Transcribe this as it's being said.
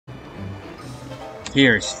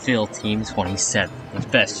Here's Field Team 27, the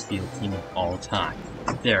best field team of all time.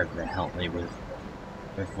 They're gonna help me with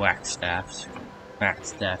Whackstaff's.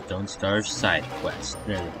 Whackstaff don't starve side quests.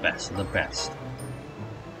 They're the best of the best.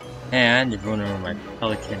 And if you wonder where my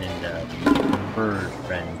pelican and bird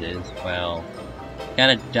friend is, well,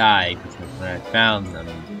 kinda died because when I found them,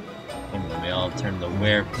 and we all turned the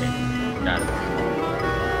werepig. Got it.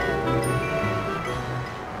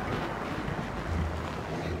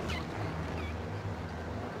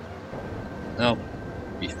 Oh,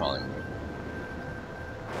 he's falling.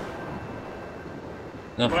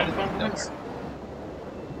 No, no.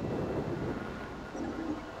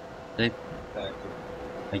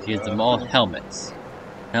 I gave them all helmets.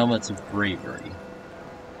 Helmets of bravery.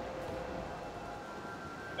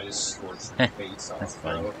 I just scorched the face off. That's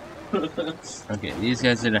funny. Okay, these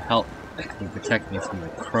guys are to help and protect me from the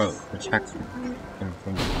crows. Protect me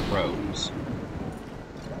from the crows.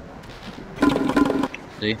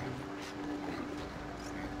 See?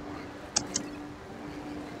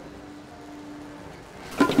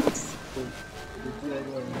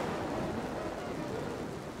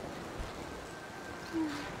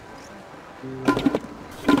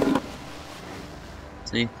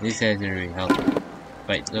 See? These guys are going to help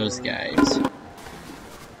fight those guys.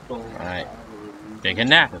 Alright. Take a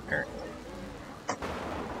nap apparently.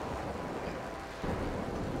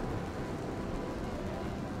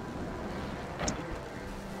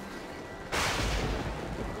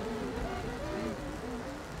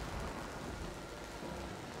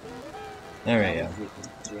 There we go.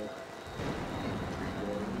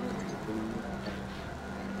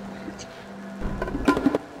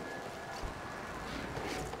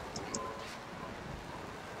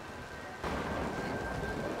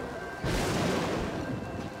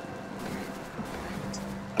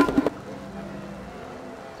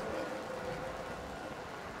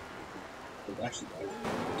 Actually,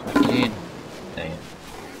 15. Dang it.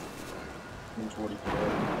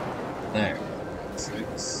 124. There.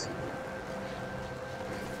 6.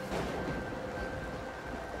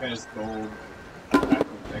 That is gold. I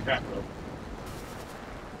got gold.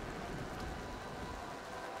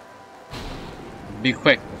 Be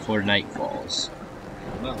quick before night falls.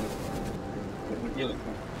 No.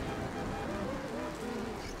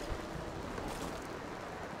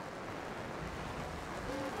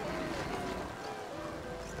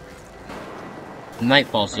 Night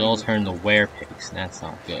falls, they'll all turn to werepigs, and that's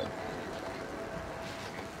not good.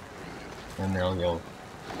 And they'll go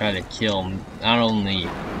try to kill not only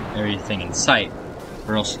everything in sight,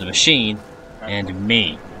 but also the machine and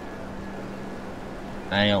me.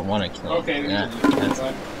 I don't want to kill that. That's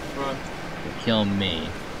kill me.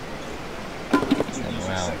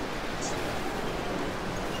 Wow.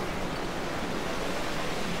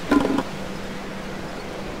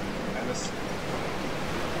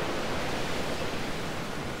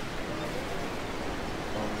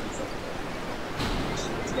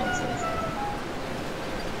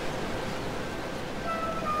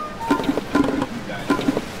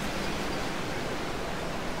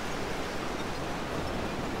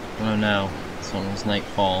 Oh no, this one was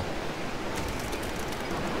nightfall.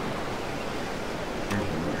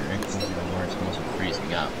 It's almost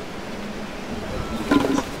freezing up.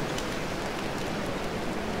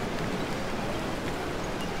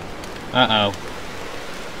 Uh-oh.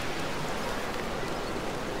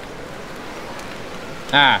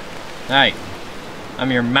 Ah, hey,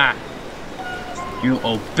 I'm your You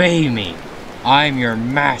obey me. I'm your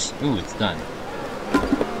master. Ooh, it's done.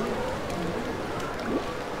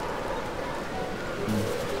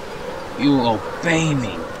 You obey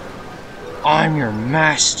me. I'm your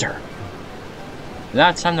master. Now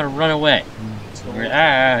it's time to run away.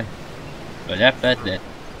 Ah, but that's it.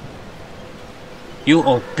 You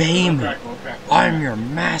obey me. I'm your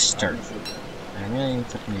master. I really need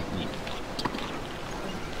something to eat.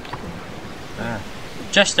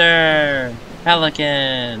 Chester!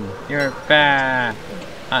 Pelican! You're back!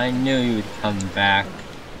 I knew you'd come back.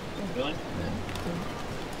 Really?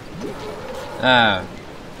 Oh.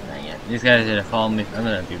 Dang it. These guys are gonna follow me. I'm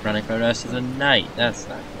gonna be running for the rest of the night. That's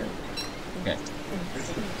not good. Okay.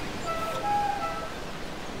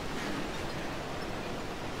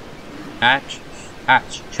 Hatch?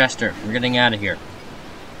 Hatch! Chester, we're getting out of here.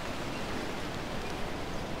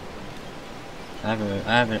 I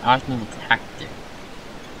have an optional tactic.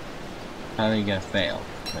 How are you gonna fail?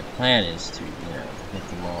 My plan is to, hit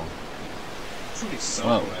them all.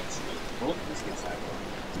 Whoa.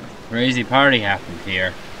 Crazy party happened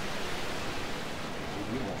here.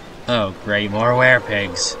 Oh great, more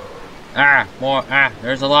werepigs.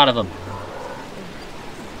 There's a lot of them.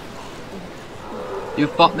 You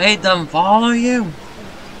made them follow you?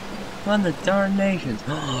 On the darnations.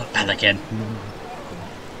 Pelican.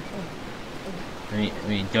 I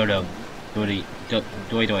mean, Dodo.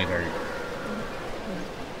 Doidoiger.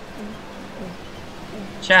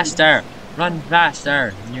 Chester! Run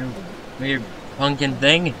faster, you weird pumpkin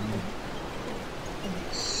thing!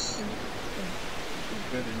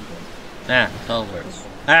 Ah, culverts.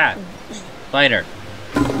 Ah! Spider!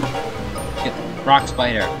 Rock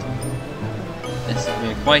spider! This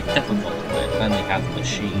is quite difficult, but I finally have the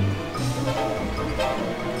machine.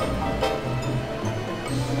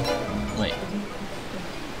 Wait.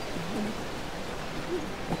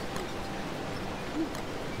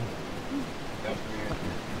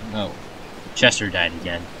 Oh. Chester died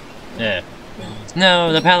again.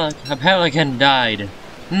 No, the pelican died!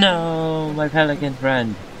 No, my pelican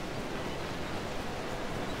friend!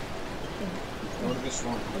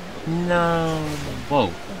 No. Whoa.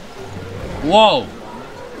 Whoa!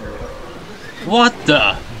 What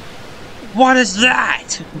the? What is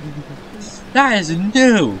that? That is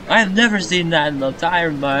new! I have never seen that in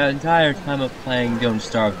my entire time of playing Don't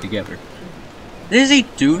Starve Together. Does he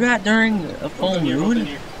do that during a full moon?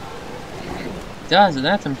 He does, and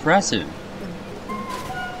that's impressive.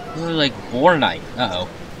 This is like War Night. Uh-oh.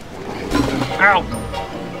 Ow!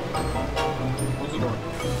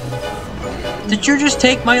 Did you just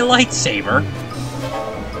take my lightsaber?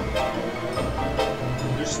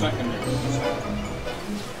 You're stuck in there.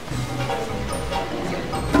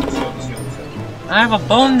 I have a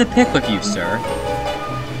bone to pick with you, sir.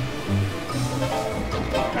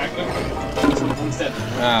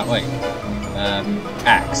 Wait.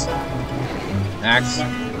 Axe. Axe.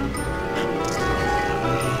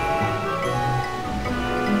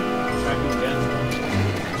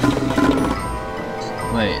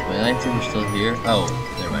 Wait, my lightsaber's still here? Oh,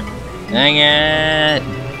 never mind. Dang it!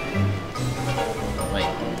 Wait.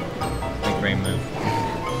 Big brain move.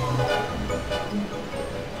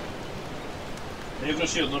 There's no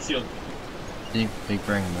shield, no shield. Big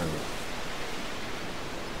brain move.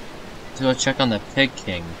 Let's go check on the Pig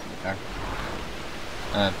King.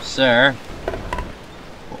 Sir.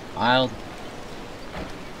 I'm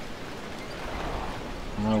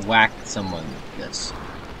gonna whack someone with this.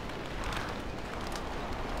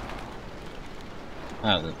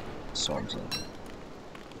 Oh, the storm's in.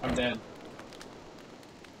 I'm dead.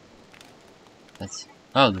 That's.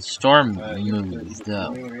 Oh, the storm moved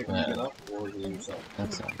up.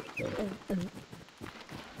 That's not good.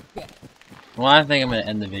 Well, I think I'm gonna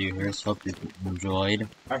end the video here, so hope you enjoyed.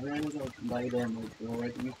 I ran with a light ammo, so I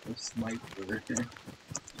used a sniper.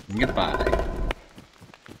 Goodbye.